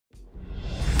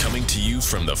to you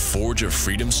from the Forge of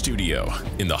Freedom studio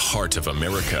in the heart of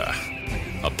America,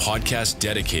 a podcast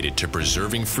dedicated to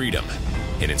preserving freedom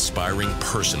and inspiring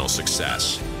personal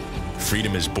success.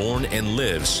 Freedom is born and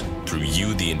lives through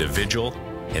you, the individual,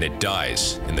 and it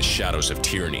dies in the shadows of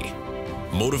tyranny.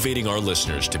 Motivating our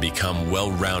listeners to become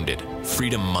well-rounded,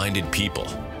 freedom-minded people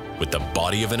with the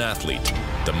body of an athlete,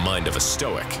 the mind of a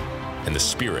stoic, and the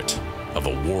spirit of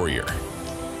a warrior.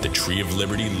 The tree of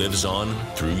liberty lives on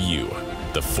through you,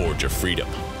 the Forge of Freedom.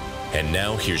 And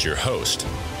now here's your host,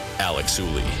 Alex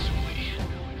Ooley.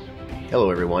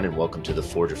 Hello, everyone, and welcome to the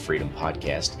Forge of Freedom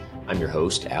podcast. I'm your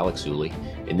host, Alex Ooley,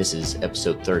 and this is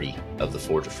episode 30 of the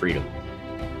Forge of Freedom.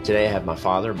 Today I have my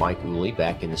father, Mike Ooley,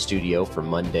 back in the studio for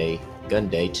Monday Gun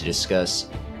Day to discuss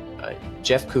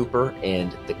Jeff Cooper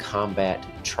and the Combat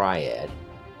Triad.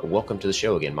 Welcome to the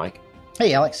show again, Mike.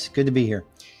 Hey, Alex. Good to be here.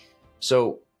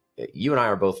 So you and I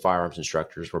are both firearms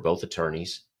instructors. We're both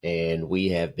attorneys, and we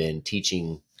have been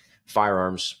teaching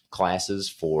firearms classes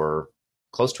for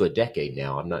close to a decade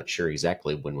now. I'm not sure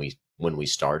exactly when we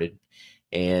started.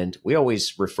 And we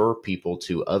always refer people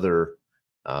to other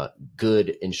good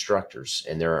instructors,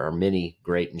 and there are many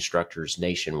great instructors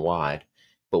nationwide.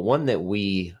 But one that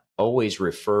we always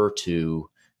refer to,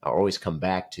 or always come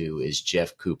back to, is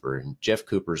Jeff Cooper. And Jeff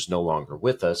Cooper's no longer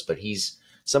with us, but he's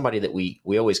somebody that we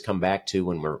always come back to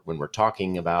when we're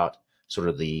talking about sort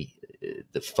of the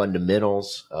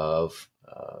fundamentals of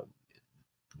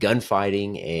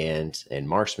gunfighting and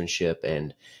marksmanship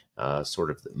and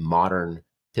sort of the modern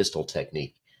pistol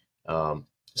technique.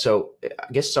 So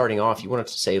I guess starting off, you wanted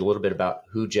to say a little bit about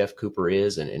who Jeff Cooper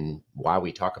is and why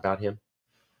we talk about him?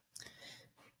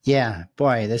 Yeah,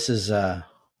 boy, this is a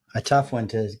tough one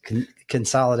to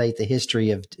consolidate the history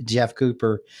of Jeff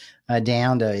Cooper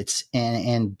down to its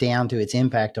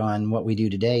impact on what we do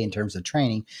today in terms of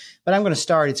training. But I'm going to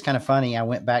start. It's kind of funny. I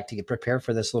went back to get prepared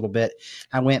for this a little bit.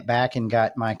 I went back and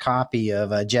got my copy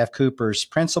of Jeff Cooper's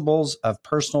Principles of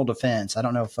Personal Defense. I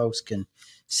don't know if folks can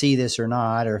see this or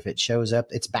not, or if it shows up.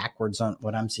 It's backwards on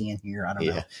what I'm seeing here. I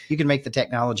don't know. You can make the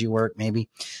technology work maybe,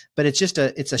 but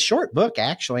it's a short book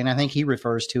actually. And I think he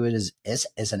refers to it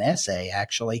as an essay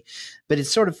actually, but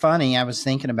it's sort of funny. I was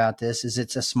thinking about this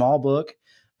it's a small book.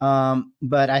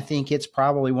 But I think it's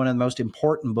probably one of the most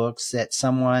important books that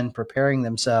someone preparing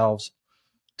themselves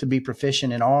to be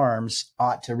proficient in arms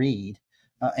ought to read.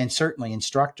 And certainly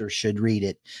instructors should read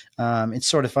it. It's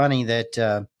sort of funny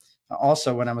that,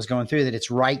 also, when I was going through that, it's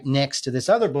right next to this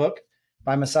other book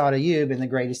by Massad Ayoob in The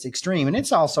Greatest Extreme. And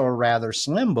it's also a rather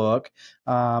slim book,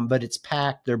 but it's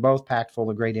packed. They're both packed full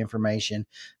of great information.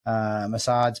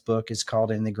 Massad's book is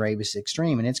called In the Greatest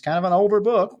Extreme, and it's kind of an older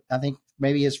book. I think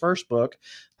maybe his first book,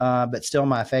 but still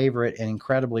my favorite and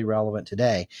incredibly relevant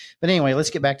today. But anyway, let's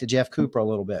get back to Jeff Cooper a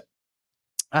little bit.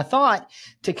 I thought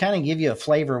to kind of give you a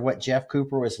flavor of what Jeff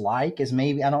Cooper was like is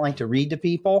maybe, I don't like to read to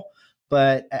people,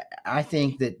 but I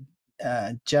think that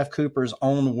Jeff Cooper's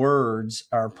own words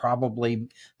are probably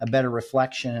a better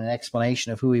reflection and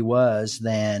explanation of who he was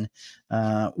than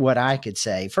what I could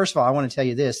say. First of all, I want to tell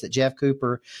you this, that Jeff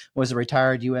Cooper was a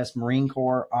retired U.S. Marine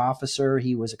Corps officer.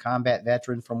 He was a combat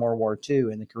veteran from World War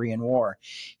II in the Korean War.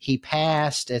 He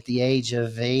passed at the age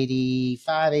of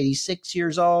 85, 86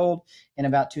 years old in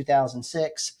about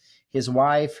 2006. His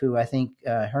wife, who I think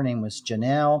her name was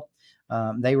Janelle,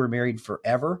 they were married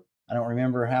forever. I don't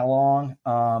remember how long,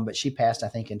 but she passed, I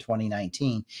think, in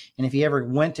 2019. And if you ever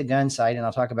went to Gunsight, and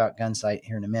I'll talk about Gunsight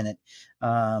here in a minute,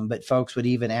 but folks would,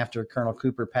 even after Colonel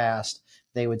Cooper passed,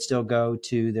 they would still go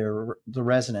to the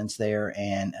residence there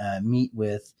and meet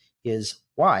with his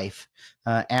wife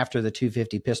after the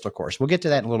 250 pistol course. We'll get to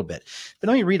that in a little bit. But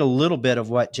let me read a little bit of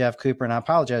what Jeff Cooper, and I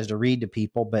apologize to read to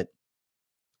people, but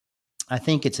I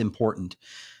think it's important.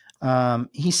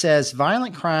 He says,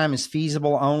 violent crime is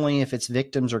feasible only if its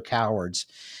victims are cowards.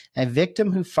 A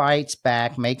victim who fights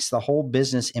back makes the whole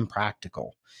business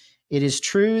impractical. It is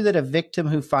true that a victim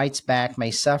who fights back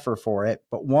may suffer for it,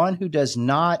 but one who does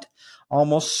not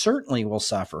almost certainly will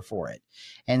suffer for it.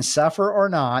 And suffer or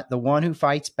not, the one who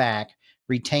fights back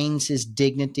retains his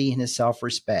dignity and his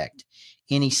self-respect.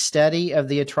 Any study of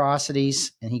the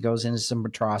atrocities, and he goes into some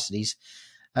atrocities,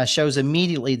 shows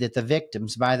immediately that the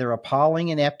victims, by their appalling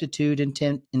ineptitude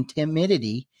and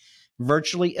timidity,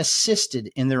 virtually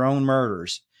assisted in their own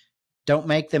murders. Don't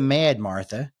make them mad,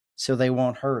 Martha, so they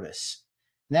won't hurt us.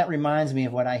 And that reminds me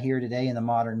of what I hear today in the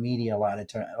modern media a lot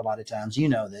of times. You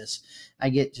know this. I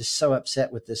get just so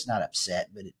upset with this, not upset,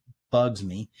 but it bugs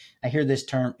me. I hear this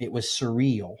term, it was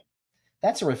surreal.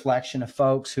 That's a reflection of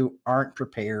folks who aren't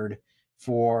prepared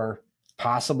for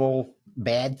possible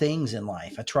bad things in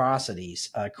life, atrocities,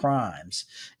 crimes.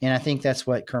 And I think that's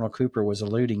what Colonel Cooper was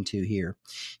alluding to here.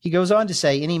 He goes on to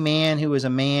say, any man who is a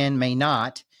man may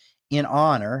not, in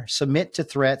honor, submit to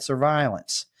threats or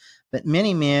violence. But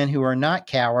many men who are not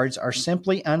cowards are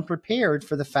simply unprepared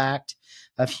for the fact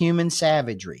of human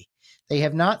savagery. They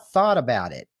have not thought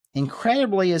about it.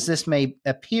 Incredibly as this may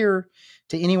appear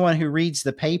to anyone who reads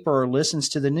the paper or listens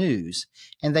to the news,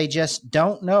 and they just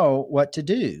don't know what to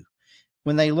do.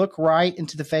 When they look right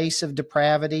into the face of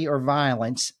depravity or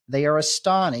violence, they are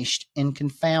astonished and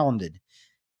confounded.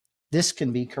 This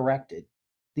can be corrected.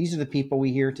 These are the people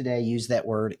we hear today use that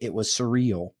word. It was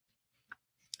surreal.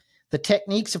 The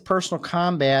techniques of personal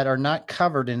combat are not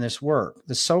covered in this work.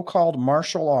 The so-called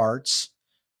martial arts,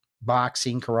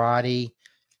 boxing, karate,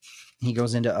 he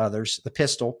goes into others, the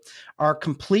pistol, are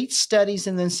complete studies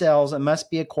in themselves and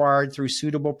must be acquired through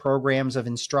suitable programs of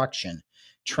instruction,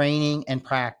 training, and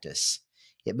practice.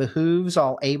 It behooves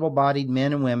all able-bodied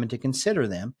men and women to consider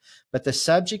them, but the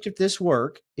subject of this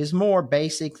work is more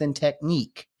basic than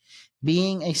technique,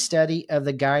 being a study of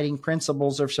the guiding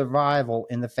principles of survival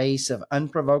in the face of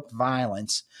unprovoked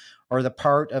violence or the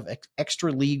part of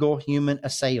extra-legal human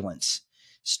assailants.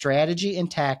 Strategy and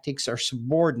tactics are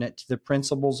subordinate to the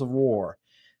principles of war,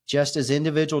 just as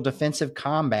individual defensive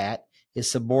combat is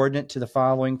subordinate to the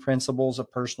following principles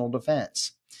of personal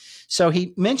defense. So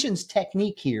he mentions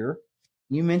technique here.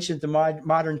 You mentioned the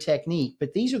modern technique,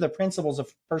 but these are the principles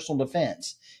of personal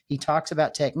defense. He talks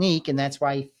about technique, and that's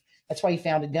why he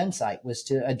founded Gunsight, was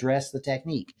to address the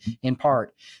technique in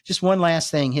part. Just one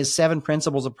last thing, his 7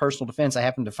 principles of personal defense. I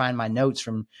happened to find my notes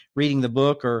from reading the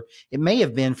book, or it may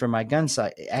have been from my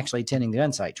Gunsight, actually attending the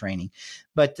Gunsight training.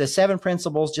 But the 7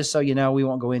 principles, just so you know, we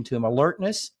won't go into them: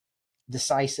 alertness,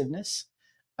 decisiveness,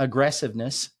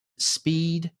 aggressiveness,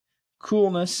 speed,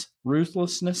 coolness,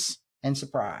 ruthlessness, and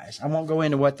surprise. I won't go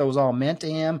into what those all meant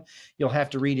to him. You'll have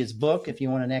to read his book if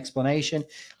you want an explanation.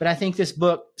 But I think this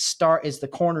book is the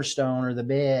cornerstone or the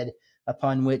bed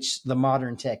upon which the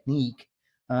modern technique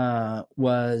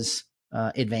was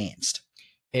advanced.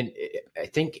 And I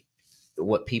think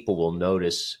what people will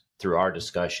notice through our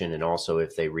discussion, and also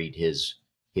if they read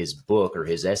his book or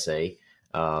his essay,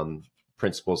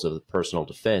 Principles of Personal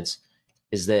Defense,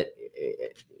 is that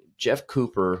Jeff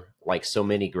Cooper, like so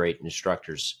many great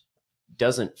instructors,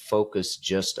 doesn't focus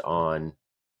just on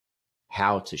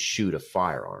how to shoot a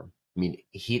firearm. I mean,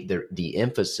 the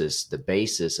emphasis, the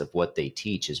basis of what they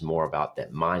teach is more about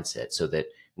that mindset, so that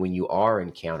when you are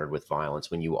encountered with violence,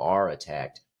 when you are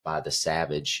attacked by the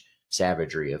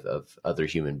savagery of other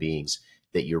human beings,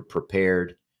 that you're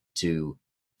prepared to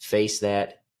face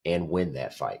that and win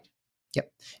that fight.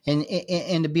 Yep.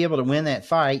 And to be able to win that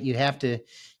fight, you have to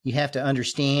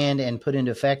understand and put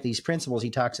into effect these principles he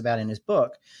talks about in his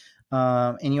book.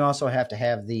 And you also have to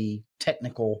have the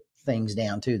technical things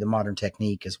down too, the modern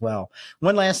technique as well.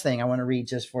 One last thing I want to read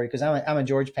just for you, because I'm a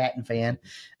George Patton fan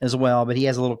as well, but he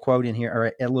has a little quote in here,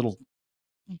 or a little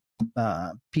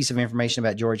piece of information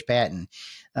about George Patton.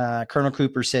 Colonel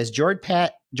Cooper says, George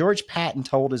Patton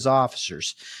told his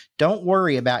officers, "Don't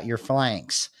worry about your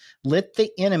flanks. Let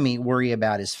the enemy worry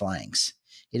about his flanks.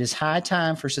 It is high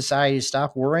time for society to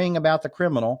stop worrying about the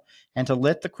criminal and to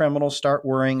let the criminal start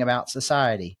worrying about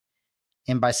society.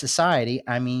 And by society,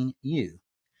 I mean you."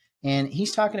 And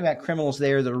he's talking about criminals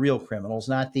there, the real criminals,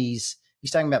 not these.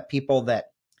 He's talking about people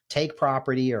that take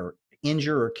property or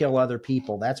injure or kill other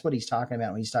people. That's what he's talking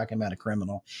about when he's talking about a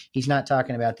criminal. He's not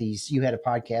talking about these. You had a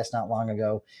podcast not long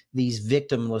ago, these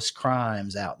victimless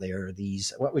crimes out there.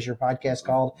 These, what was your podcast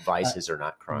called? Vices are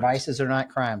not crimes. Vices are not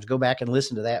crimes. Go back and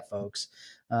listen to that, folks.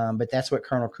 But that's what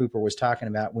Colonel Cooper was talking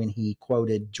about when he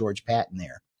quoted George Patton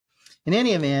there. In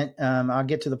any event, I'll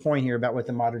get to the point here about what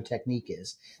the modern technique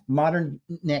is. Modern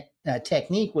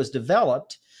technique was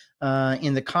developed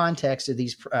in the context of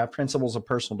these principles of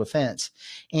personal defense.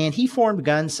 And he formed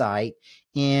Gunsight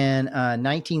in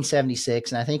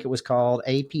 1976, and I think it was called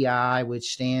API,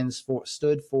 which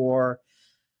stood for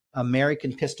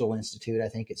American Pistol Institute. I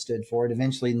think it stood for it.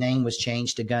 Eventually, the name was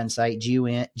changed to Gunsight,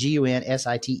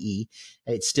 G-U-N-S-I-T-E.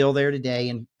 It's still there today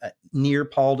in near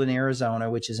Paulden,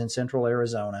 Arizona, which is in central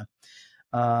Arizona.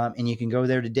 And you can go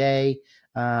there today.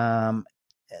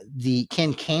 The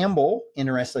Ken Campbell,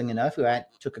 interesting enough, who I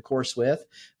took a course with,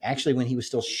 actually when he was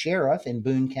still sheriff in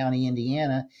Boone County,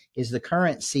 Indiana, is the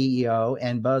current CEO,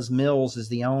 and Buzz Mills is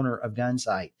the owner of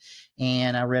Gunsight.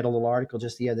 And I read a little article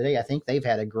just the other day. I think they've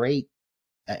had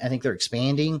I think they're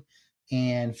expanding,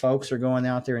 and folks are going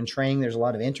out there and training. There's a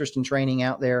lot of interest in training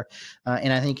out there.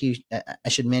 And I think I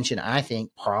should mention,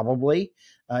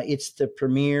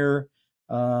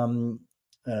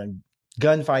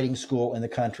 gunfighting school in the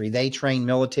country. They train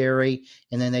military,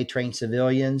 and then they train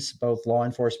civilians, both law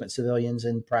enforcement civilians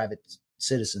and private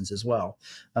citizens as well.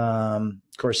 Of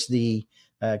course, the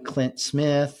Clint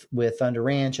Smith with Thunder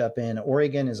Ranch up in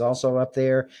Oregon is also up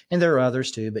there, and there are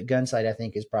others too, but Gunsight, I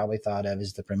think, is probably thought of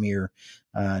as the premier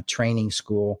training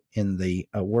school in the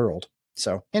world.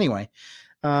 So anyway,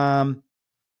 one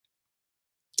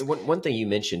thing you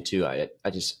mentioned too, I'd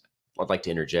like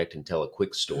to interject and tell a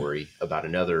quick story about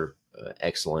another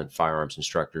excellent firearms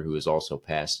instructor who has also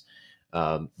passed.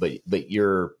 But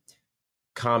your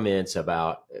comments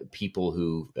about people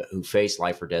who face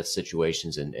life or death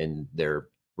situations and their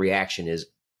reaction is,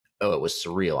 oh, it was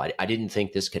surreal. I didn't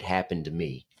think this could happen to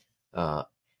me.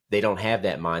 They don't have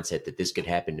that mindset that this could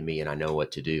happen to me and I know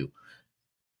what to do.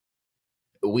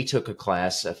 We took a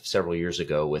class several years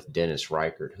ago with Dennis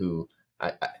Reichert, who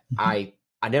I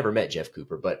never met Jeff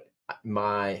Cooper, but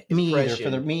me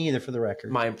either for the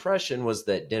record. My impression was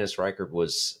that Dennis Reichert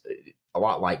was a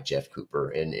lot like Jeff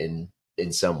Cooper in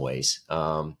some ways.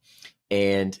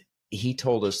 And he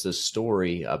told us this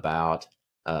story about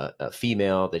a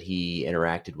female that he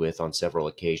interacted with on several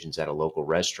occasions at a local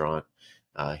restaurant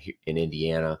here in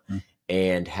Indiana,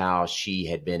 and how she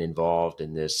had been involved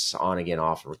in this on again,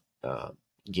 off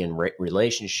again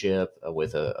relationship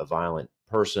with a violent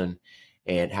person,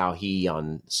 and how he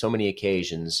on so many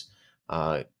occasions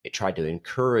tried to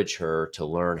encourage her to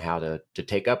learn how to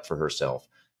take up for herself,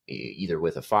 either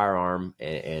with a firearm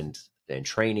and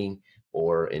training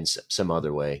or in some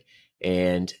other way.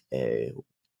 And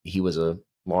he was a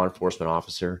law enforcement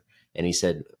officer, and he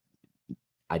said,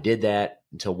 I did that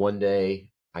until one day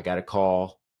I got a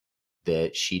call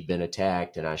that she'd been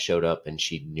attacked, and I showed up and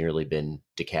she'd nearly been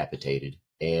decapitated.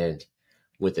 And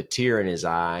with a tear in his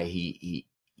eye, he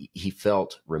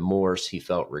felt remorse. He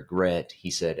felt regret. He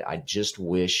said, I just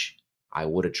wish I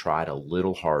would have tried a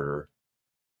little harder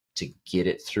to get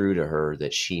it through to her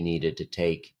that she needed to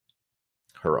take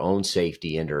her own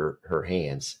safety into her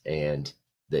hands, and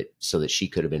that so that she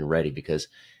could have been ready, because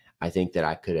I think that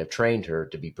I could have trained her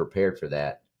to be prepared for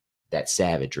that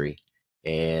savagery.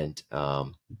 And,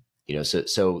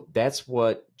 so that's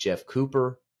what Jeff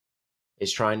Cooper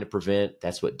is trying to prevent.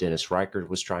 That's what Dennis Reichert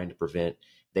was trying to prevent.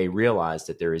 They realize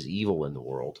that there is evil in the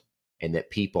world and that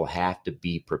people have to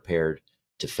be prepared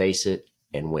to face it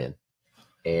and win.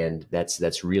 And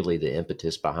that's really the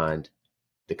impetus behind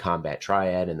the Combat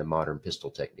Triad and the modern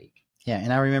pistol technique. Yeah,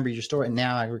 and I remember your story. And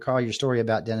now I recall your story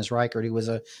about Dennis Reichert, who was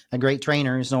a great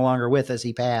trainer. He's no longer with us.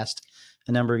 He passed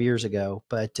a number of years ago.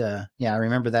 But I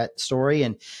remember that story.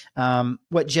 And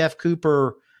what Jeff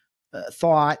Cooper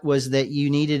thought was that you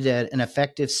needed an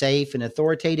effective, safe, and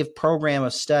authoritative program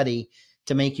of study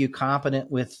to make you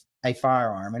competent with a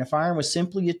firearm. And a firearm was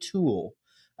simply a tool.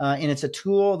 And it's a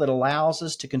tool that allows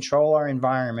us to control our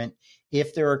environment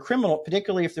if there are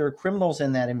particularly if there are criminals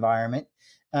in that environment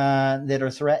that are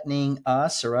threatening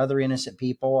us or other innocent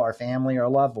people, our family, or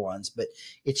loved ones. But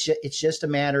it's just a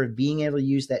matter of being able to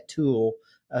use that tool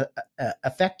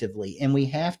effectively. And we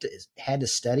had to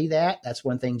study that. That's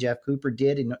one thing Jeff Cooper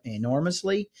did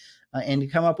enormously. And to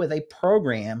come up with a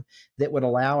program that would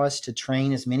allow us to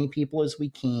train as many people as we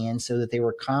can so that they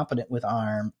were competent with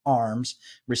arms,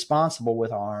 responsible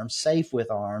with arms, safe with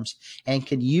arms, and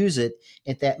could use it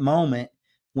at that moment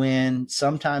when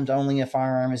sometimes only a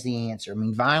firearm is the answer. I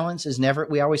mean,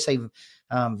 we always say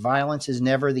violence is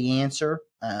never the answer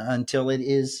until it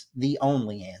is the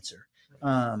only answer.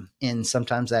 And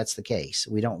sometimes that's the case.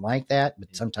 We don't like that,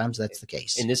 but sometimes that's the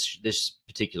case. And this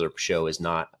particular show is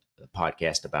not a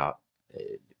podcast about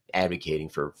advocating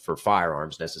for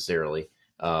firearms necessarily.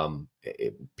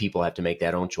 People have to make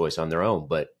that own choice on their own.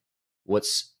 But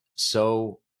what's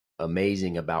so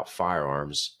amazing about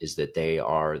firearms is that they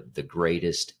are the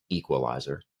greatest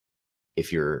equalizer.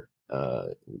 If you're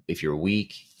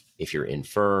weak, if you're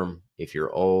infirm, if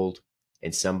you're old,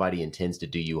 and somebody intends to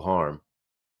do you harm,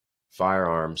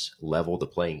 firearms level the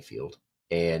playing field.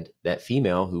 And that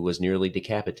female who was nearly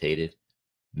decapitated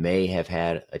may have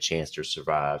had a chance to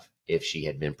survive if she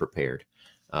had been prepared.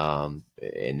 And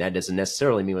that doesn't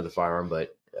necessarily mean with a firearm,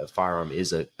 but a firearm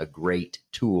is a great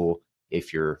tool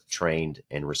if you're trained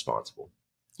and responsible.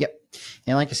 Yep.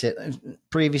 And like I said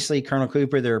previously, Colonel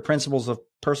Cooper, there are principles of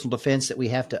personal defense that we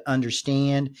have to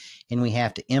understand and we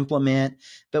have to implement.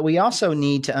 But we also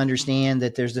need to understand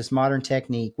that there's this modern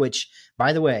technique, which,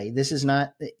 by the way, this is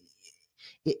not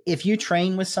 – if you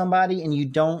train with somebody and you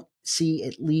don't see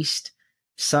at least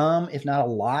some, if not a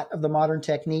lot, of the modern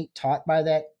technique taught by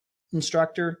that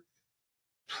instructor,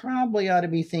 probably ought to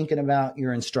be thinking about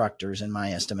your instructors, in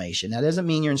my estimation. That doesn't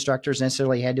mean your instructors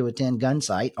necessarily had to attend gun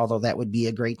sight, although that would be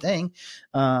a great thing.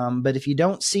 But if you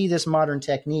don't see this modern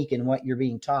technique in what you're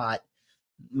being taught,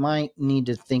 might need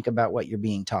to think about what you're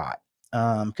being taught.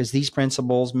 Because these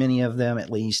principles, many of them at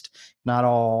least, not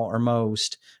all or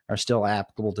most, are still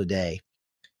applicable today.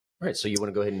 All right, so you want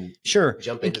to go ahead and sure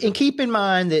jump into and keep in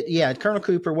mind that, yeah, Colonel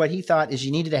Cooper, what he thought is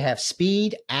you needed to have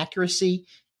speed, accuracy,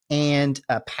 and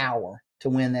power to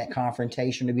win that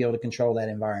confrontation, to be able to control that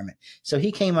environment. So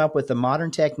he came up with the modern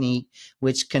technique,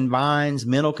 which combines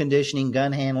mental conditioning,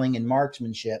 gun handling, and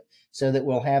marksmanship, so that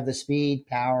we'll have the speed,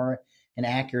 power, and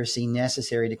accuracy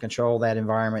necessary to control that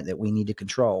environment that we need to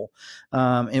control.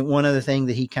 And one other thing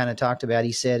that he kind of talked about,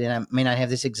 he said, and I may not have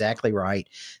this exactly right,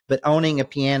 but owning a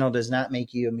piano does not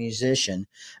make you a musician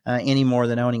any more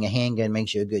than owning a handgun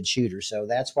makes you a good shooter. So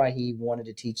that's why he wanted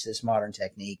to teach this modern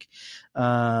technique.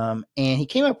 And he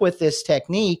came up with this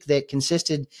technique that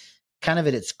consisted kind of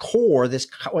at its core,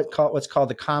 what's called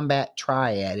the Combat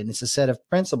Triad. And it's a set of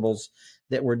principles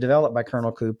that were developed by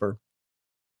Colonel Cooper.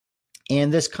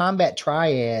 And this Combat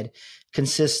Triad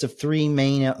consists of three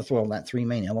elements,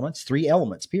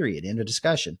 period, end of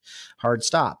discussion, hard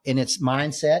stop. And it's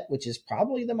mindset, which is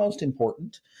probably the most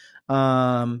important.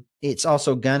 It's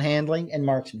also gun handling and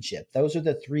marksmanship. Those are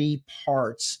the three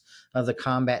parts of the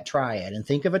Combat Triad. And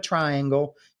think of a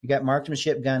triangle. You got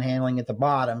marksmanship, gun handling at the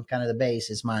bottom, kind of the base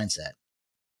is mindset.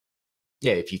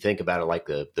 Yeah, if you think about it like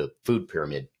the food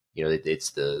pyramid,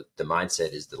 it's the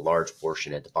mindset is the large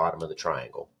portion at the bottom of the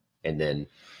triangle. And then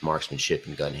marksmanship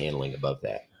and gun handling above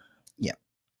that. Yeah.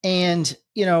 And,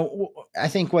 I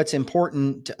think what's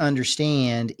important to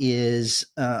understand is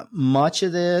much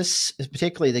of this,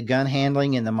 particularly the gun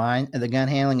handling and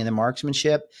the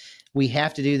marksmanship, we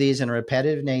have to do these in a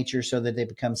repetitive nature so that they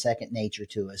become second nature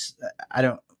to us. I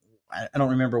don't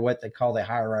remember what they call the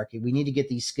hierarchy. We need to get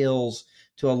these skills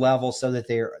to a level so that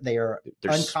they are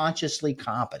unconsciously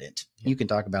competent. You can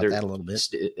talk about that a little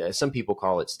bit. Some people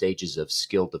call it stages of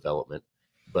skill development,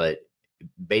 but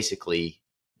basically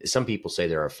some people say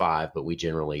there are 5, but we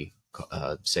generally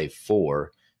say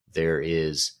 4. There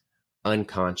is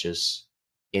unconscious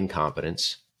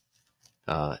incompetence,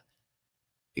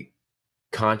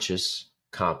 conscious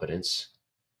competence,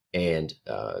 and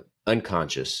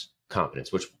unconscious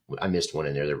competence, which I missed one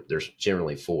in there. There's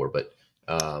generally 4, but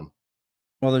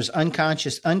well, there's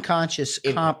unconscious incompetence.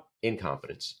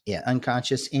 Yeah,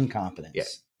 unconscious incompetence. Yeah,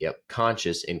 yep.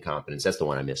 Conscious incompetence. That's the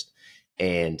one I missed.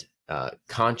 And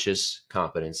conscious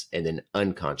competence, and then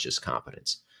unconscious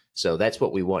competence. So that's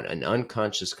what we want. An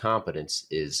unconscious competence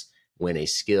is when a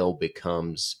skill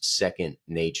becomes second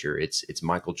nature. It's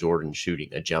Michael Jordan shooting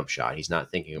a jump shot. He's not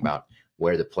thinking about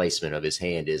where the placement of his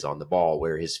hand is on the ball,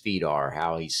 where his feet are,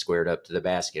 how he's squared up to the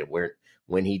basket,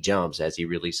 when he jumps as he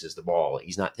releases the ball.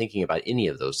 He's not thinking about any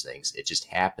of those things. It just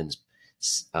happens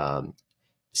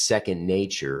second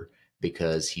nature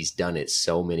because he's done it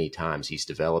so many times. He's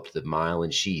developed the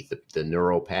myelin sheath, the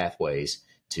neural pathways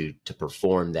to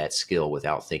perform that skill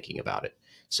without thinking about it.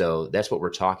 So that's what we're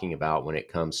talking about when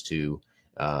it comes to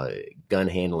gun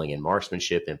handling and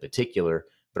marksmanship in particular,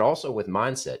 but also with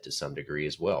mindset to some degree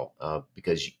as well,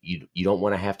 because you don't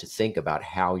want to have to think about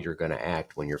how you're going to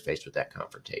act when you're faced with that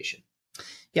confrontation.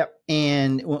 Yep.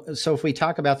 And so if we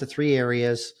talk about the 3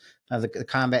 areas of the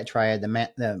Combat Triad,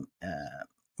 the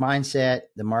mindset,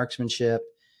 the marksmanship,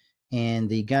 and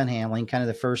the gun handling, kind of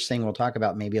the first thing we'll talk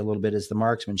about maybe a little bit is the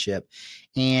marksmanship.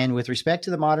 And with respect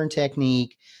to the modern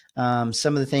technique,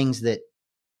 some of the things that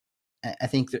I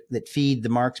think that feed the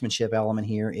marksmanship element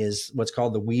here is what's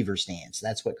called the Weaver stance.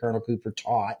 That's what Colonel Cooper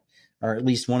taught, or at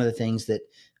least one of the things that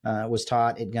was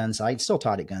taught at gun sight, still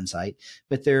taught at gun sight.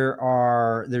 But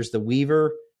there's the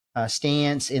Weaver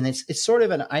stance, and it's sort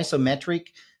of an isometric.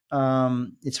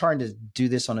 It's hard to do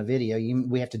this on a video.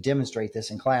 We have to demonstrate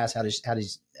this in class, how to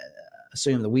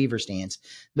assume the Weaver stance.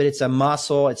 But it's a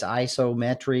muscle. It's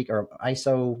isometric, or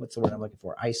iso. What's the word I'm looking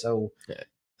for? Iso.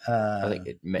 I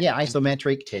think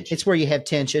isometric. Tension. It's where you have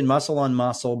tension, muscle on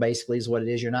muscle, basically is what it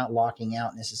is. You're not locking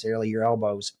out necessarily your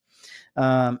elbows.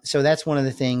 So that's one of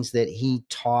the things that he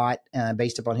taught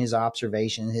based upon his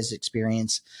observation, his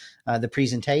experience. The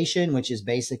presentation, which is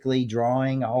basically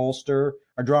drawing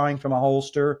from a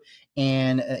holster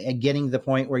and getting to the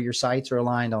point where your sights are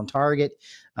aligned on target.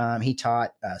 He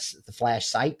taught the flash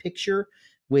sight picture,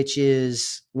 which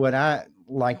is what I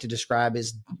like to describe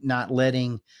as not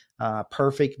letting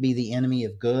perfect be the enemy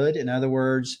of good. In other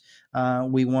words,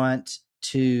 we want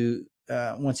to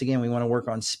once again, we want to work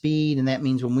on speed. And that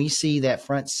means when we see that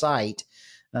front sight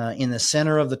in the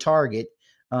center of the target,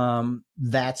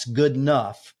 that's good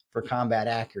enough for combat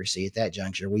accuracy at that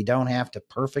juncture. We don't have to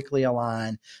perfectly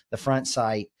align the front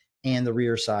sight and the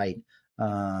rear sight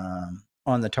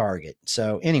on the target.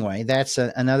 So anyway, that's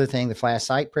another thing, the flash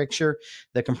sight picture,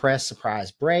 the compressed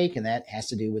surprise break, and that has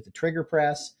to do with the trigger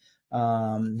press.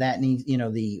 That needs,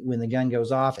 when the gun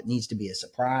goes off, it needs to be a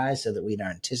surprise so that we don't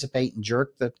anticipate and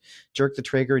jerk the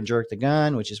trigger and jerk the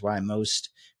gun, which is why most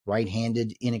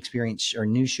right-handed, inexperienced or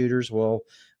new shooters will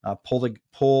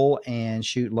pull and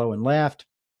shoot low and left.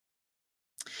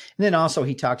 And then also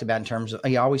he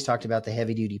always talked about the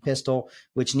heavy duty pistol,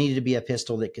 which needed to be a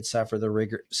pistol that could suffer the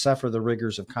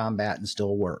rigors of combat and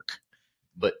still work.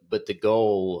 But the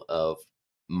goal of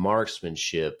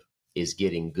marksmanship is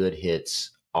getting good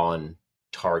hits on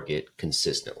target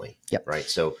consistently. Yep. Right.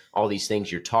 So all these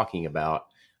things you're talking about,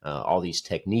 all these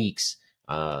techniques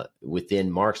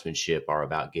within marksmanship are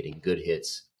about getting good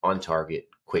hits on target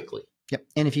quickly. Yep.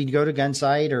 And if you go to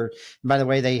Gunsight, or by the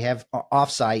way, they have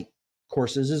off-site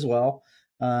courses as well.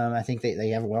 I think they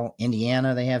have,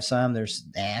 Indiana, they have some. There's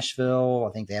Asheville.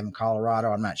 I think they have in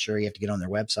Colorado. I'm not sure. You have to get on their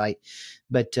website.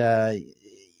 But,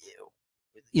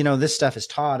 this stuff is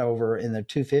taught over in the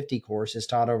 250 course is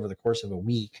taught over the course of a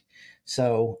week.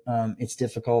 So it's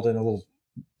difficult in a little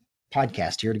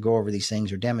podcast here to go over these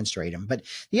things or demonstrate them. But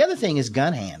the other thing is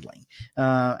gun handling.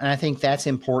 And I think that's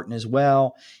important as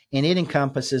well. And it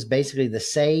encompasses basically the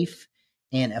safe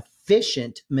and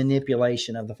efficient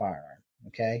manipulation of the firearm.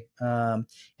 Okay.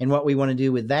 And what we want to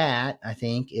do with that, I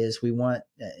think, is we want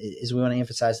to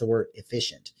emphasize the word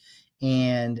efficient,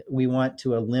 and we want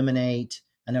to eliminate.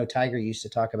 I know Tiger used to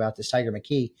talk about this, Tiger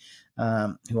McKee,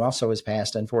 who also has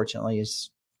passed, unfortunately, as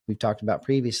we've talked about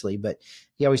previously, but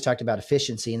he always talked about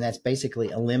efficiency, and that's basically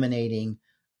eliminating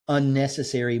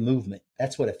unnecessary movement.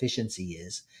 That's what efficiency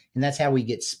is. And that's how we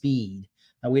get speed.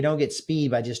 We don't get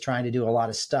speed by just trying to do a lot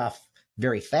of stuff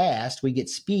very fast. We get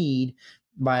speed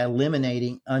by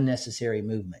eliminating unnecessary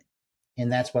movement.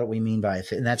 And that's what we mean by,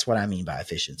 and that's what I mean by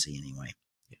efficiency anyway.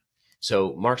 Yeah.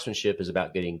 So marksmanship is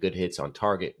about getting good hits on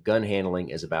target. Gun handling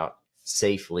is about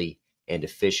safely and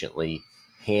efficiently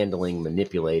handling,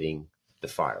 manipulating the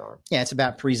firearm. Yeah, it's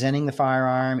about presenting the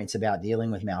firearm. It's about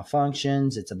dealing with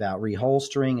malfunctions. It's about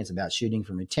reholstering. It's about shooting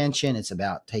from retention. It's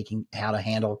about how to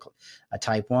handle a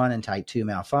type 1 and type 2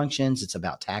 malfunctions. It's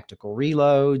about tactical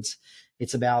reloads.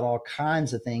 It's about all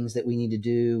kinds of things that we need to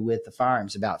do with the firearm.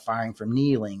 It's about firing from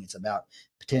kneeling. It's about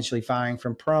potentially firing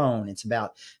from prone. It's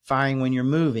about firing when you're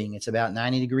moving. It's about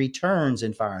 90-degree turns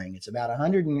in firing. It's about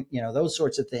 100, those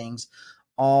sorts of things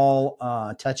all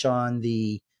touch on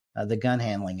the gun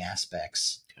handling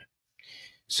aspects. Okay.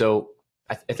 So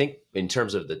I think in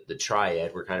terms of the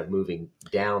triad, we're kind of moving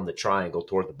down the triangle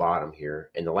toward the bottom here.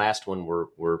 And the last one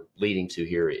we're leading to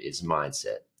here is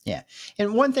mindset. Yeah.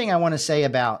 And one thing I want to say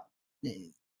about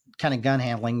kind of gun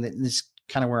handling, that this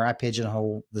kind of where I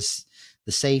pigeonhole the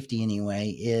safety anyway,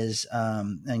 is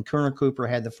and Colonel Cooper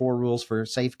had the 4 rules for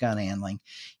safe gun handling.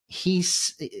 He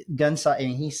said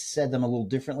them a little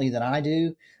differently than I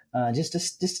do, just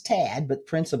a tad, but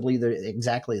principally they're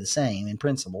exactly the same in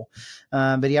principle.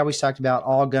 But he always talked about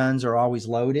all guns are always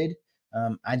loaded.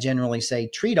 I generally say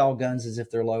treat all guns as if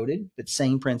they're loaded, but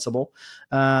same principle.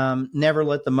 Never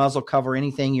let the muzzle cover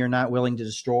anything you're not willing to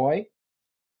destroy.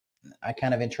 I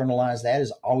kind of internalize that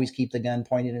as always keep the gun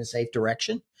pointed in a safe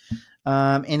direction.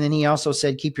 And then he also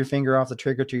said, keep your finger off the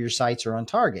trigger till your sights are on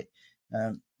target.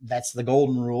 That's the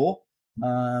golden rule.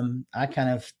 I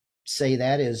kind of say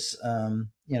that is,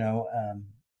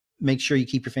 make sure you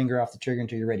keep your finger off the trigger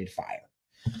until you're ready to fire.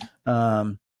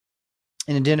 And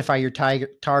identify your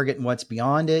target and what's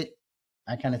beyond it.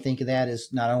 I kind of think of that as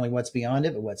not only what's beyond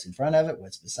it, but what's in front of it,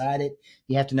 what's beside it.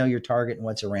 You have to know your target and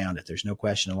what's around it. There's no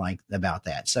question about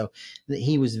that. So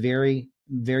he was very,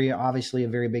 very obviously a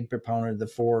very big proponent of the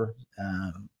 4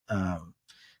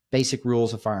 basic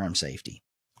rules of firearm safety,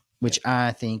 which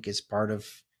I think is part of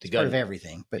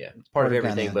everything. But part of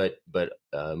everything, but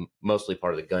mostly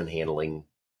part of the gun handling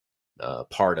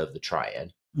part of the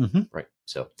triad. Mm-hmm. Right.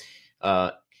 So,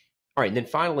 all right. And then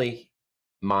finally,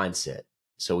 mindset.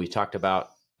 So we've talked about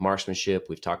marksmanship.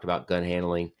 We've talked about gun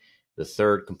handling. The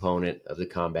third component of the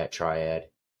combat triad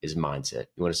is mindset.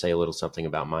 You want to say a little something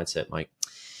about mindset, Mike?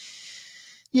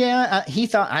 Yeah,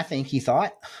 I think he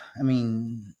thought,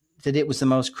 that it was the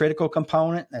most critical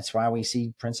component. That's why we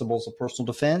see principles of personal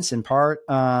defense in part.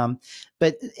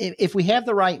 But if we have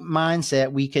the right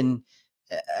mindset, we can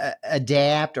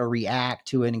adapt or react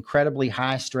to an incredibly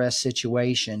high stress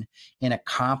situation in a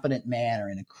competent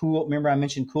manner, remember I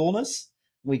mentioned coolness?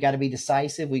 We got to be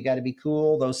decisive. We got to be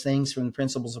cool. Those things from the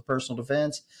principles of personal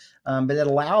defense. But it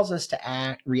allows us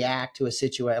to react to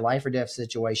a life or death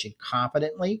situation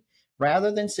competently,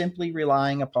 rather than simply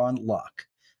relying upon luck.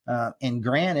 And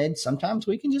granted, sometimes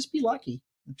we can just be lucky.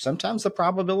 Sometimes the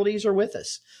probabilities are with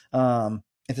us.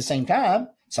 At the same time,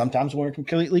 sometimes we're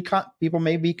people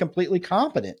may be completely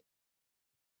competent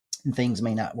and things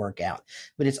may not work out.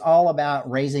 But it's all about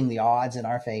raising the odds in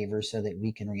our favor so that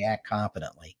we can react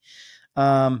competently.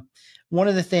 One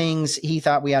of the things he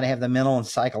thought we ought to have the mental and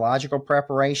psychological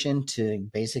preparation to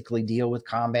basically deal with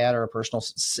combat or a personal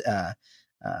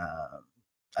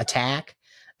attack,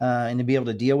 and to be able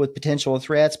to deal with potential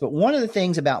threats. But one of the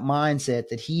things about mindset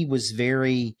that he was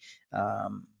very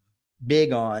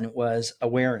big on was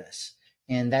awareness.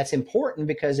 And that's important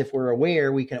because if we're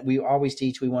aware, we always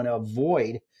teach we want to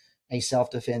avoid a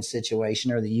self-defense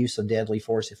situation or the use of deadly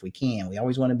force if we can. We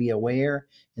always want to be aware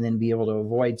and then be able to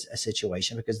avoid a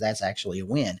situation because that's actually a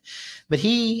win. But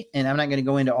and I'm not going to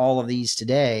go into all of these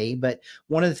today, but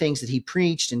one of the things that he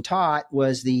preached and taught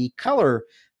was the color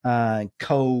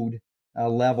code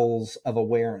levels of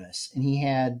awareness. And he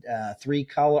had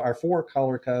 4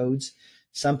 color codes.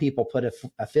 Some people put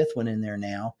a fifth one in there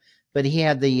now. But he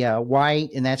had the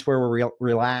white, and that's where we're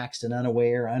relaxed and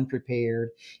unaware, unprepared.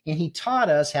 And he taught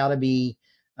us how to be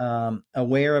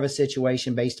aware of a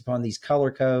situation based upon these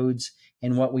color codes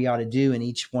and what we ought to do in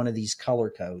each one of these color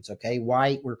codes. Okay,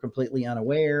 white, we're completely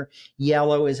unaware.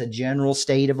 Yellow is a general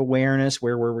state of awareness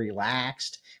where we're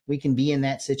relaxed. We can be in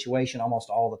that situation almost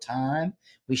all the time.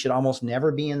 We should almost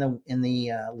never be in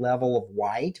the level of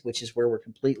white, which is where we're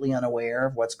completely unaware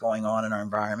of what's going on in our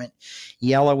environment.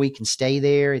 Yellow, we can stay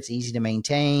there. It's easy to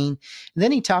maintain. And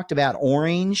then he talked about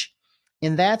orange,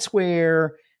 and that's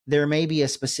where there may be a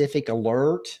specific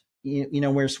alert,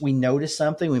 where we notice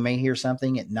something. We may hear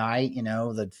something at night,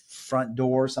 the front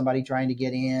door, somebody trying to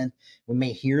get in. We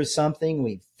may hear something.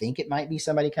 We think it might be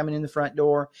somebody coming in the front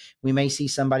door. We may see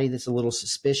somebody that's a little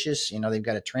suspicious. They've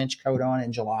got a trench coat on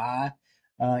in July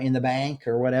in the bank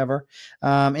or whatever.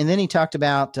 And then he talked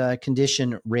about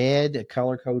condition red,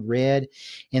 color code red.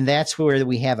 And that's where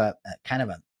we have a kind of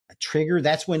a trigger.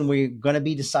 That's when we're going to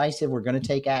be decisive. We're going to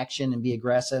take action and be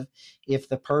aggressive. If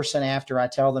the person, after I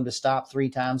tell them to stop 3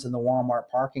 times in the Walmart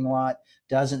parking lot,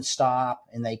 doesn't stop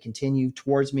and they continue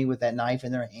towards me with that knife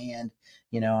in their hand,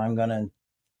 I'm going to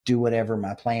do whatever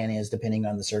my plan is depending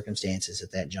on the circumstances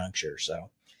at that juncture.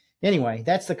 So anyway,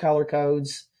 that's the color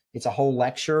codes. It's a whole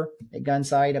lecture at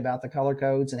Gunsight about the color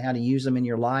codes and how to use them in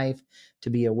your life to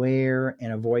be aware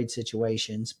and avoid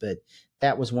situations. But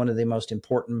that was one of the most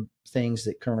important things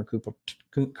that Colonel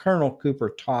Cooper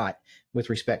taught with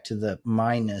respect to the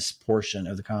mindness portion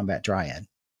of the Combat Triad.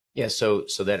 Yeah, so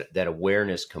that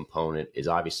awareness component is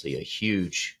obviously a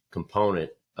huge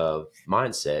component of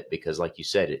mindset because, like you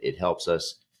said, it helps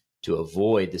us to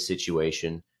avoid the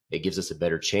situation. It gives us a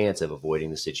better chance of avoiding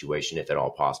the situation if at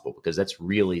all possible, because that's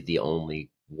really the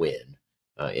only win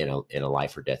in a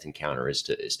life or death encounter is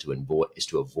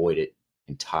to avoid it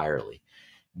entirely.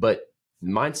 But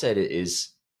mindset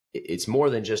it's more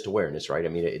than just awareness, right? I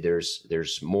mean,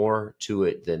 there's more to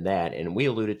it than that. And we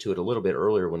alluded to it a little bit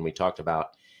earlier when we talked about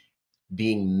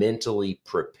being mentally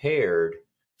prepared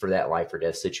for that life or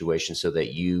death situation so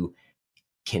that you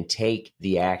can take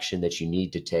the action that you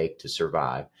need to take to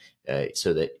survive,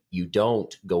 so that you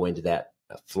don't go into that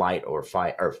flight,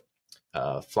 fight,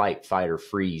 or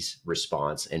freeze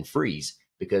response and freeze,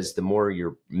 because the more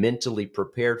you're mentally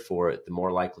prepared for it, the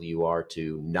more likely you are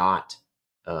to not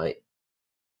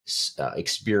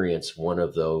experience one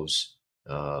of those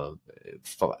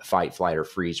fight, flight, or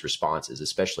freeze responses,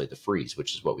 especially the freeze,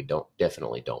 which is what we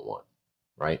definitely don't want,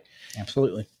 right?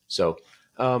 Absolutely. So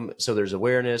there's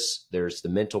awareness, there's the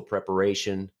mental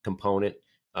preparation component.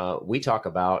 We teach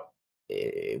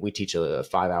a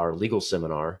 5-hour legal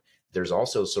seminar. There's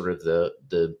also sort of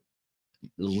the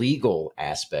legal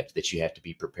aspect that you have to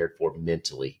be prepared for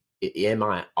mentally. Am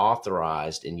I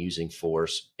authorized in using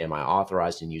force? Am I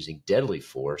authorized in using deadly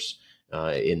force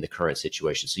in the current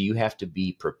situation? So you have to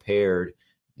be prepared,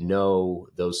 know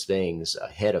those things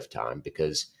ahead of time,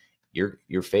 because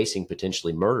you're facing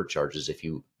potentially murder charges if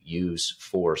you use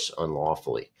force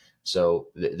unlawfully. So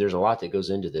there's a lot that goes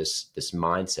into this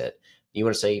mindset. You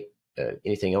want to say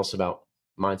anything else about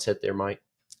mindset there, Mike?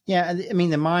 Yeah, I mean,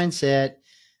 the mindset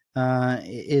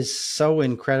is so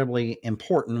incredibly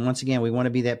important. Once again, we want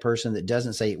to be that person that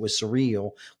doesn't say it was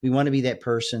surreal. We want to be that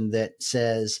person that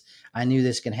says, I knew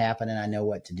this can happen and I know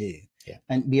what to do. Yeah.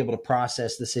 And be able to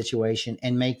process the situation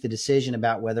and make the decision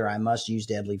about whether I must use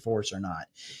deadly force or not.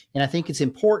 And I think it's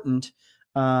important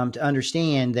to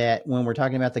understand that when we're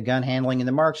talking about the gun handling and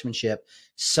the marksmanship,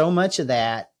 so much of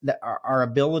that our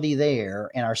ability there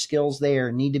and our skills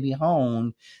there need to be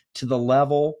honed to the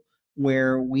level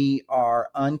where we are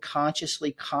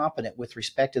unconsciously competent with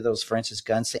respect to those, for instance,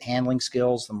 gun handling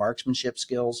skills, the marksmanship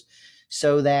skills,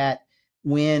 so that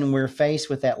when we're faced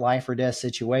with that life or death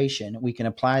situation, we can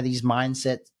apply these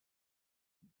mindset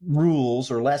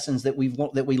rules or lessons that we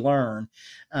learn,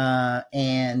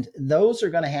 and those are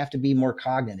going to have to be more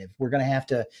cognitive. We're going to have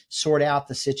to sort out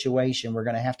the situation. We're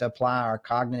going to have to apply our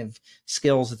cognitive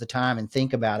skills at the time and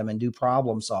think about them and do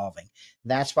problem solving.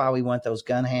 That's why we want those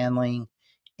gun handling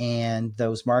and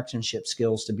those marksmanship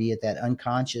skills to be at that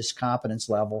unconscious competence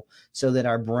level, so that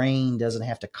our brain doesn't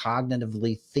have to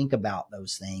cognitively think about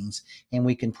those things, and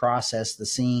we can process the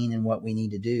scene and what we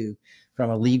need to do from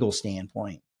a legal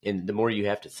standpoint. And the more you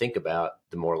have to think about,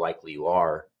 the more likely you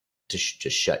are to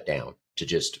just shut down, to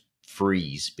just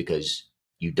freeze, because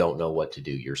you don't know what to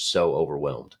do. You're so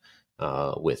overwhelmed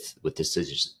with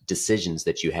decisions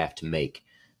that you have to make.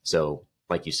 So,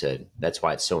 like you said, that's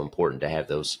why it's so important to have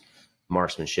those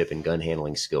marksmanship and gun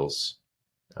handling skills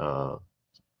to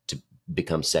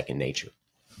become second nature.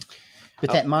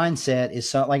 But that mindset is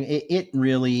so, like, it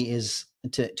really is,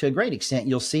 to a great extent.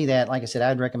 You'll see that, like I said,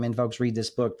 I'd recommend folks read this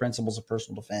book, Principles of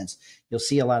Personal Defense. You'll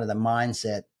see a lot of the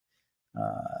mindset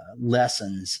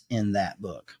lessons in that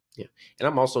book. Yeah. And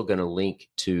I'm also going to link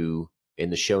to, in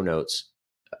the show notes,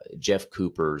 Jeff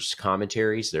Cooper's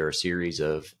commentaries. There are a series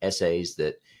of essays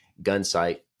that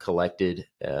Gunsight collected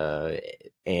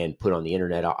and put on the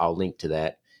internet. I'll link to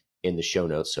that in the show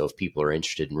notes. So if people are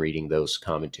interested in reading those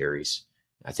commentaries,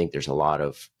 I think there's a lot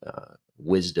of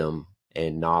wisdom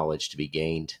and knowledge to be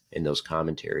gained in those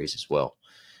commentaries as well.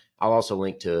 I'll also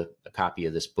link to a copy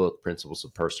of this book, Principles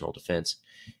of Personal Defense.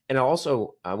 And I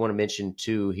want to mention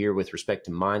too, here with respect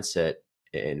to mindset,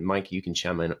 and Mike, you can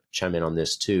chime in on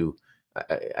this too.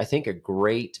 I think a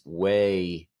great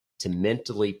way to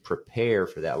mentally prepare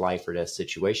for that life or death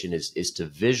situation is to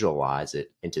visualize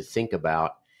it and to think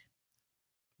about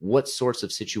what sorts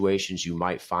of situations you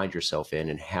might find yourself in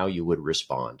and how you would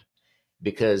respond.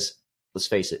 Because let's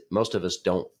face it, most of us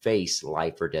don't face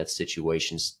life or death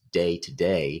situations day to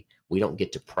day. We don't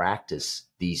get to practice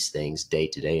these things day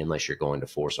to day unless you're going to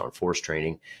force on force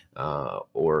training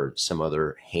or some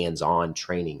other hands-on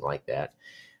training like that.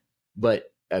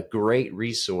 But a great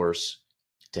resource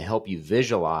to help you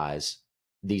visualize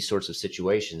these sorts of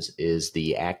situations is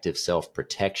the Active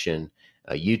Self-Protection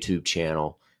YouTube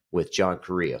channel with John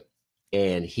Correa.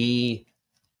 And he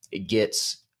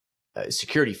gets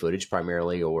security footage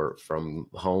primarily, or from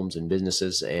homes and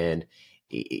businesses, and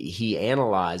he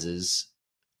analyzes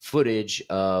footage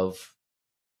of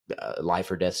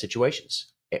life or death situations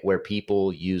where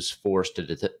people use force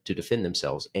to defend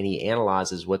themselves. And he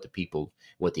analyzes what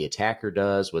the attacker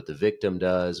does, what the victim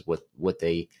does, what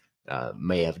they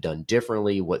may have done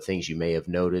differently, what things you may have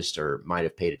noticed or might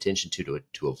have paid attention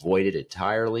to avoid it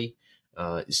entirely.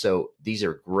 So these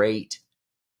are great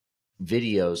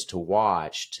videos to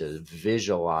watch, to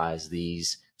visualize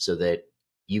these, so that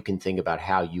you can think about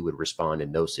how you would respond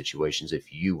in those situations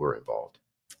if you were involved.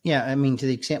 Yeah, I mean, to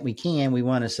the extent we can, we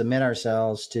want to submit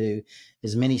ourselves to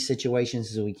as many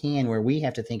situations as we can where we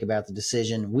have to think about the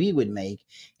decision we would make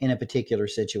in a particular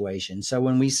situation. So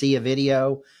when we see a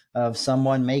video of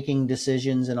someone making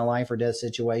decisions in a life or death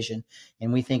situation,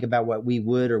 and we think about what we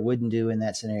would or wouldn't do in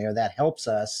that scenario, that helps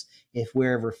us if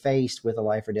we're ever faced with a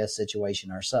life or death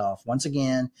situation ourselves. Once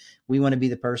again, we want to be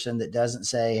the person that doesn't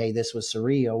say, hey, this was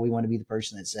surreal. We want to be the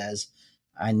person that says,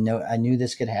 I knew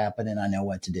this could happen and I know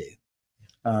what to do.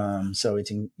 So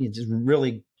it's a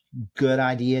really good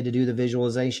idea to do the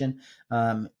visualization.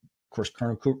 Of course,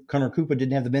 Colonel Cooper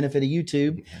didn't have the benefit of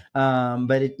YouTube,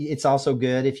 but it's also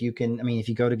good if you can. I mean, if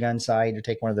you go to Gunsight or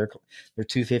take one of their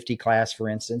 250 class, for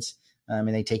instance, and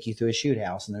they take you through a shoot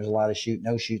house, and there's a lot of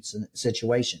no shoots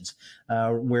situations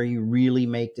where you really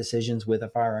make decisions with a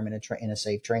firearm in a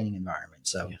safe training environment.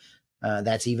 So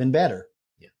that's even better.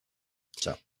 Yeah.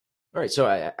 So, all right. So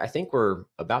I think we're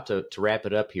about to wrap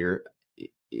it up here.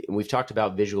 We've talked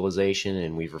about visualization,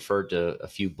 and we've referred to a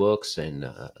few books and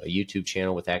a YouTube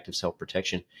channel with Active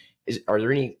Self-Protection. Are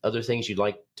there any other things you'd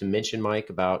like to mention, Mike,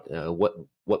 about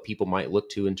what people might look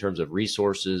to in terms of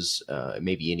resources,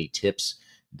 maybe any tips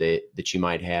that you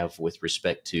might have with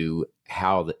respect to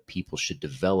how that people should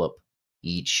develop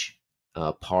each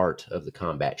part of the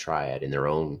Combat Triad in their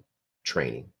own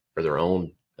training or their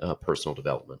own personal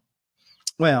development?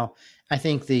 Well, I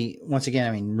think once again,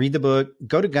 I mean, read the book,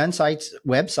 go to Gunsight's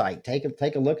website,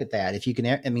 take a look at that. If you can,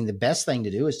 I mean, the best thing to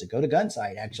do is to go to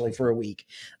Gunsight actually for a week.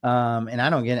 And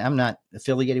I'm not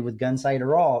affiliated with Gunsight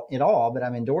at all, but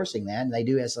I'm endorsing that. And they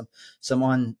do have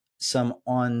some some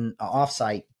on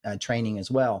offsite training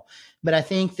as well. But I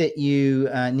think that you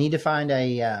need to find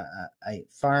a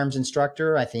firearms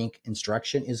instructor. I think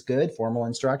instruction is good, formal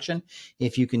instruction.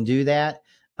 If you can do that,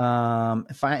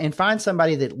 find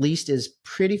somebody that at least is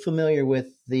pretty familiar with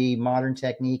the modern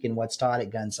technique and what's taught at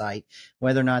Gunsight,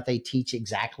 whether or not they teach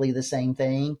exactly the same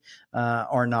thing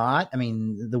or not. I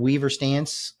mean, the Weaver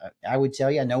stance, I would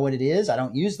tell you, I know what it is. I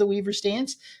don't use the Weaver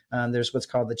stance. There's what's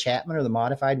called the Chapman or the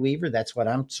modified Weaver. That's what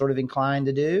I'm sort of inclined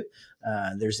to do.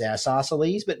 There's the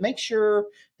isosceles, but make sure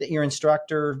that your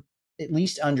instructor at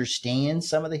least understands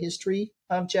some of the history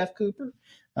of Jeff Cooper.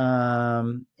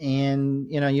 And,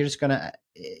 you're just going to,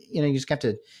 you just have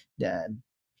to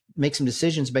make some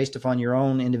decisions based upon your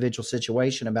own individual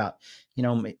situation about,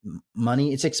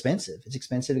 money. It's expensive. It's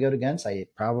expensive to go to Gunsight.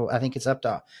 I think it's up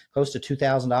to close to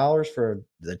 $2,000 for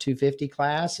the 250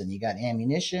 class, and you got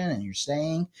ammunition and you're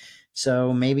staying.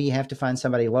 So maybe you have to find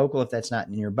somebody local if that's not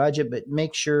in your budget, but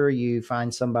make sure you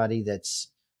find somebody that's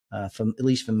at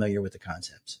least familiar with the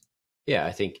concepts. Yeah,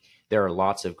 I think there are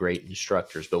lots of great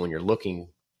instructors, but when you're looking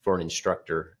for an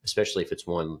instructor, especially if it's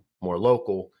one more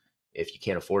local, if you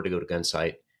can't afford to go to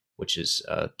Gunsight, which is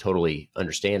totally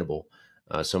understandable.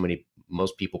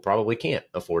 Most people probably can't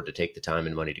afford to take the time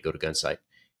and money to go to Gunsight,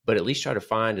 but at least try to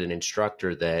find an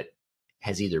instructor that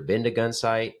has either been to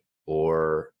Gunsight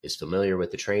or is familiar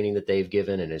with the training that they've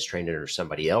given and has trained under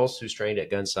somebody else who's trained at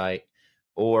Gunsight,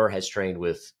 or has trained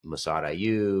with Masad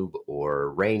Ayub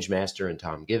or Rangemaster and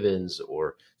Tom Givens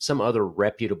or some other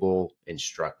reputable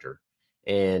instructor.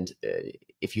 And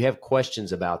if you have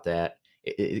questions about that,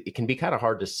 it can be kind of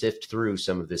hard to sift through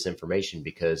some of this information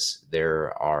because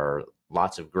there are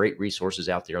lots of great resources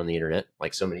out there on the internet,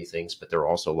 like so many things, but there are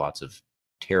also lots of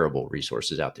terrible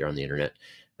resources out there on the internet.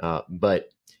 But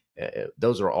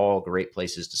those are all great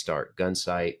places to start.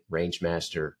 Gunsight,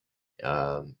 Rangemaster,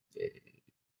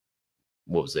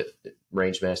 what was it?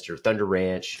 Rangemaster, Thunder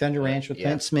Ranch with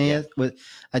Clint Smith, with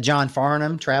John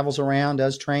Farnham travels around,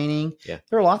 does training. Yeah.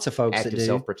 There are lots of folks Active that do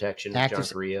self-protection, John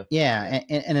Correa. Yeah.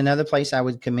 And another place I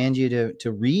would commend you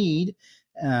to read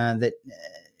that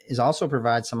is also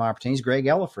provides some opportunities. Greg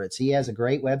Ellifritz. He has a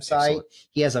great website. Excellent.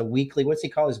 He has a weekly, what's he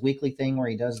call his weekly thing where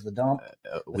he does the dump?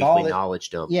 Weekly knowledge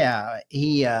dump. Yeah.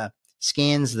 He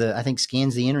scans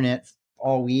the internet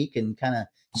all week and kind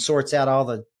of sorts out all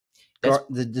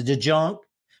the junk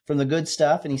from the good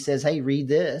stuff, and he says, "Hey, read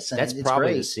this." And that's it's probably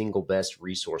great. the single best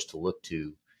resource to look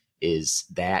to is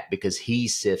that, because he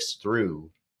sifts through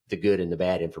the good and the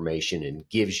bad information and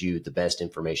gives you the best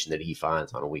information that he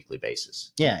finds on a weekly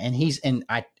basis. Yeah, and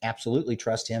I absolutely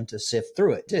trust him to sift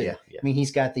through it too. Yeah. I mean,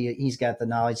 he's got the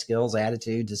knowledge, skills,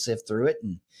 attitude to sift through it,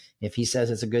 and if he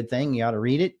says it's a good thing, you ought to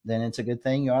read it, then it's a good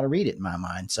thing. You ought to read it, in my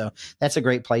mind. So that's a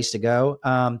great place to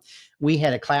go. We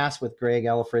had a class with Greg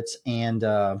Ellifritz,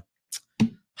 and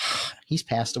he's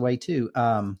passed away too.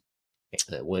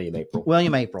 William April.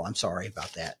 William April. I'm sorry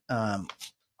about that.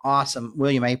 Awesome.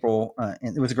 William April.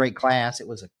 And it was a great class. It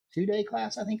was a 2-day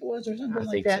class, I think it was, or something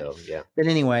like that. So, yeah. But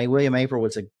anyway, William April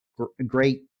was a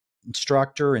great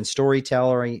instructor and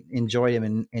storyteller. I enjoyed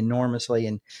him enormously.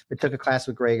 And we took a class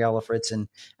with Greg Ellifritz. And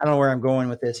I don't know where I'm going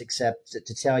with this, except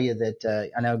to tell you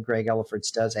that I know Greg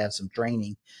Ellifritz does have some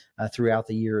training throughout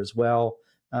the year as well.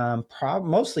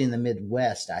 Mostly in the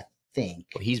Midwest, I think.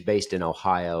 Well, he's based in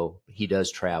Ohio. He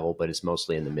does travel, but it's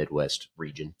mostly in the Midwest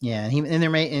region. Yeah,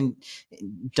 and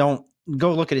don't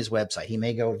go look at his website. He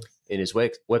may go in his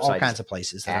website all kinds of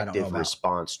places that I don't know Active about.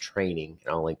 Response Training,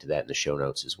 and I'll link to that in the show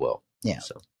notes as well. Yeah.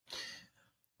 So,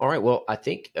 all right. Well, I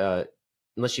think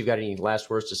unless you've got any last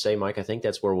words to say, Mike, I think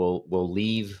that's where we'll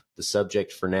leave the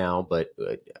subject for now. But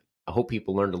I hope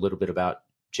people learned a little bit about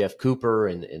Jeff Cooper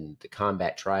and the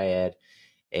Combat Triad.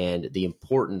 And the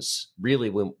importance, really,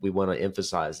 when we want to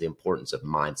emphasize the importance of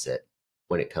mindset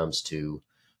when it comes to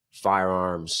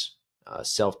firearms,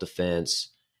 self-defense,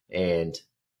 and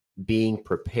being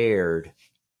prepared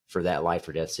for that life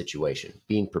or death situation,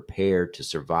 being prepared to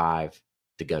survive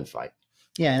the gunfight.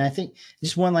 Yeah, and I think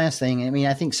just one last thing. I mean,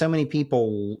 I think so many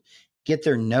people get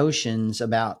their notions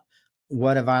about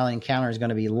what a violent encounter is going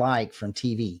to be like from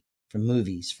TV, from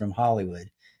movies, from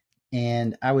Hollywood.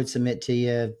 And I would submit to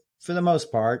you, for the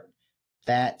most part,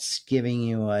 that's giving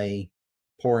you a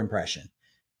poor impression.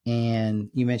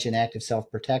 And you mentioned active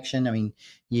self-protection. I mean,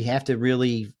 you have to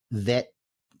really vet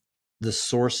the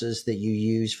sources that you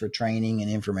use for training and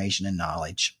information and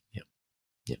knowledge.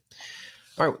 Yep.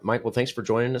 All right, Mike. Well, thanks for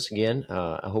joining us again.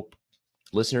 I hope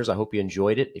you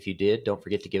enjoyed it. If you did, don't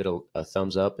forget to give it a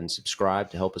thumbs up and subscribe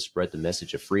to help us spread the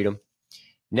message of freedom.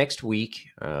 Next week,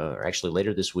 or actually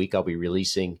later this week, I'll be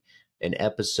releasing an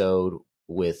episode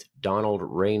with Donald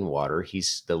Rainwater.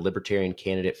 He's the Libertarian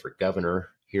candidate for governor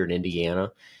here in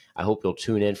Indiana. I hope you'll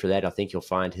tune in for that. I think you'll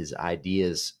find his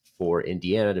ideas for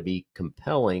Indiana to be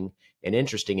compelling and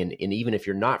interesting. And even if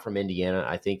you're not from Indiana,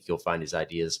 I think you'll find his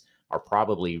ideas are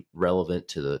probably relevant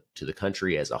to the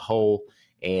country as a whole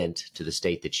and to the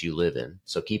state that you live in.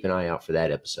 So keep an eye out for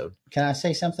that episode. Can I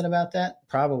say something about that?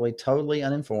 Probably totally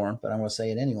uninformed, but I'm going to say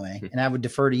it anyway. And I would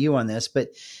defer to you on this. But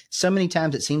so many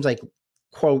times it seems like,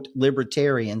 quote,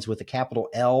 libertarians with a capital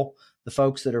L, the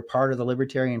folks that are part of the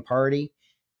Libertarian Party,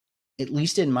 at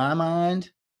least in my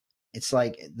mind, it's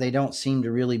like they don't seem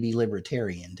to really be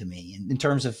libertarian to me in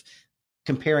terms of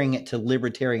comparing it to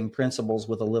libertarian principles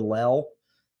with a little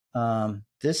L.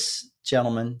 This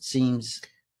gentleman seems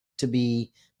to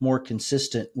be more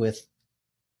consistent with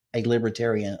a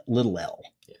libertarian little L.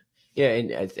 Yeah,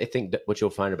 and I think that what you'll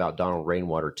find about Donald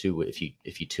Rainwater too, if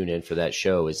you tune in for that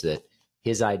show, is that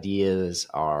his ideas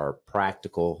are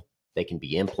practical. They can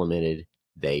be implemented.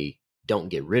 They don't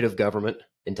get rid of government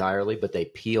entirely, but they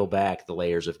peel back the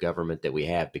layers of government that we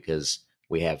have because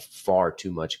we have far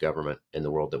too much government in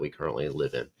the world that we currently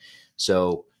live in.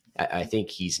 So I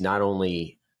think he's not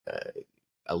only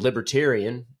a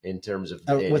libertarian in terms of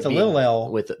with a little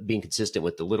L, with being consistent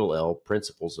with the little L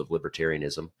principles of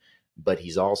libertarianism, but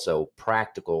he's also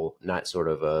practical, not sort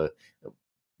of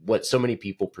what so many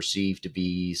people perceive to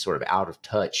be sort of out of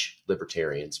touch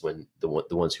libertarians when the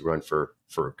ones who run for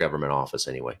government office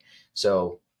anyway.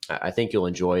 So I think you'll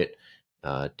enjoy it.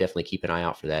 Definitely keep an eye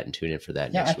out for that and tune in for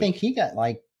that. Yeah, next I think he got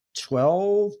like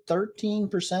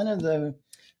 13% of the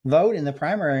vote in the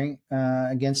primary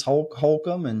against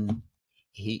Holcomb and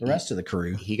the rest of the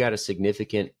crew. He got a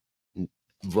significant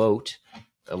vote,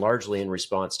 largely in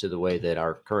response to the way that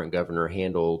our current governor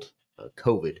handled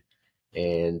COVID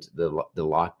and the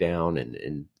lockdown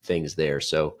and things there.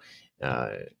 So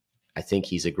I think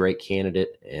he's a great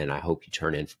candidate, and I hope you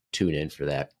tune in for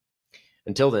that.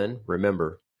 Until then,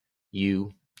 remember,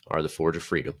 you are the Forge of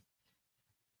Freedom.